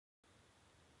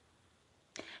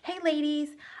Hey ladies,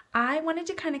 I wanted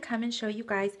to kind of come and show you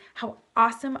guys how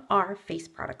awesome our face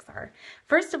products are.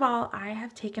 First of all, I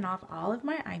have taken off all of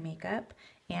my eye makeup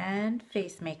and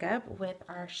face makeup with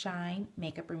our Shine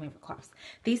Makeup Remover Cloths.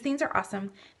 These things are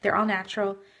awesome. They're all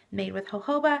natural, made with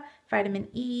jojoba, vitamin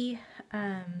E,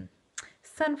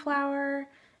 sunflower,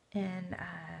 and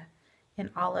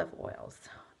olive oils.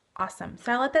 Awesome.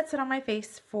 So I let that sit on my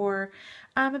face for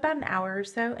about an hour or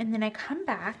so, and then I come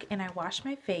back and I wash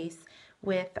my face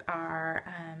with our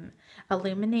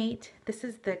Illuminate. This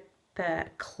is the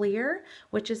clear,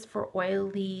 which is for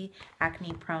oily,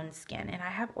 acne prone skin, and I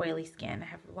have oily skin. I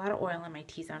have a lot of oil in my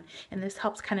T-zone, and this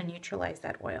helps kind of neutralize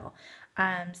that oil.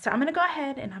 So I'm gonna go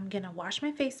ahead and I'm gonna wash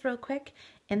my face real quick,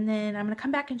 and then I'm gonna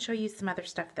come back and show you some other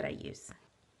stuff that I use.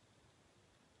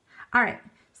 All right,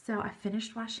 so I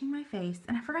finished washing my face,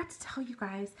 and I forgot to tell you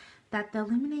guys that the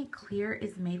Illuminate Clear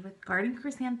is made with garden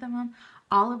chrysanthemum,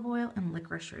 olive oil, and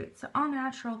licorice root. So all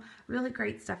natural, really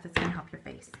great stuff that's gonna help your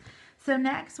face. So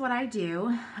next, what I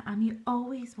do, you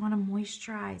always wanna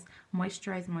moisturize,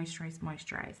 moisturize, moisturize,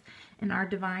 moisturize. And our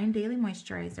Divine Daily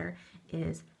Moisturizer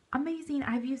is amazing.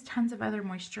 I've used tons of other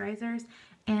moisturizers,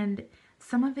 and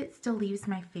some of it still leaves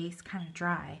my face kind of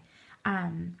dry.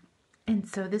 And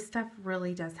so this stuff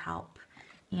really does help.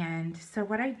 And so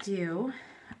what I do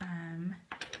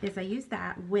is I use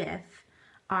that with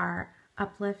our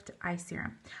Uplift Eye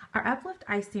Serum. Our Uplift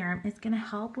Eye Serum is going to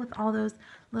help with all those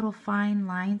little fine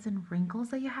lines and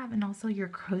wrinkles that you have, and also your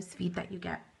crow's feet that you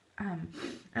get.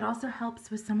 It also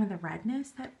helps with some of the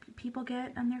redness that people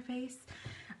get on their face.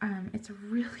 It's a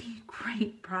really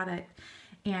great product,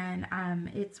 and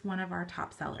it's one of our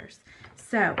top sellers.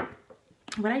 So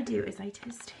what I do is I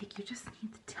just take, you just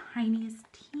need the tiniest,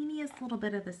 teeniest little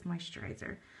bit of this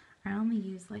moisturizer. I only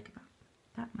use like about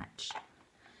that much.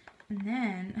 And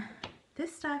then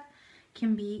this stuff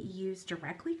can be used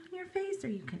directly on your face, or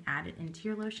you can add it into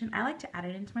your lotion. I like to add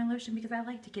it into my lotion because I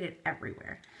like to get it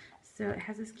everywhere. So it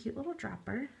has this cute little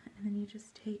dropper, and then you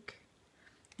just take,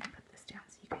 I'll put this down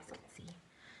so you guys can see.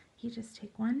 You just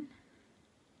take 1,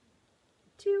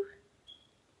 2,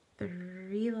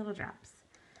 3 little drops.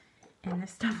 And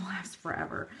this stuff lasts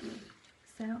forever.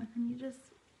 So, and then you just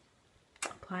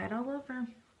apply it all over.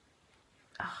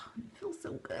 Oh, it feels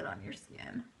so good on your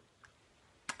skin.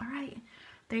 All right,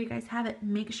 there you guys have it.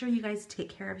 Make sure you guys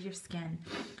take care of your skin.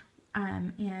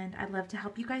 And I'd love to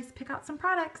help you guys pick out some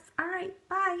products. All right,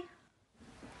 bye.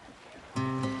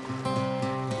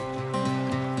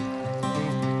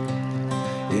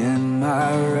 In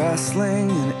my wrestling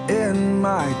and in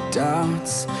my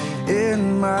doubts,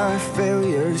 in my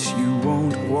failures, you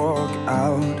won't walk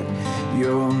out.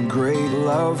 Your great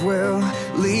love will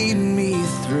lead me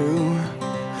through.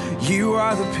 You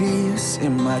are the peace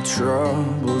in my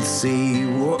troubled sea.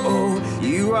 Whoa,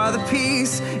 you are the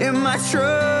peace in my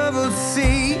troubled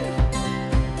sea.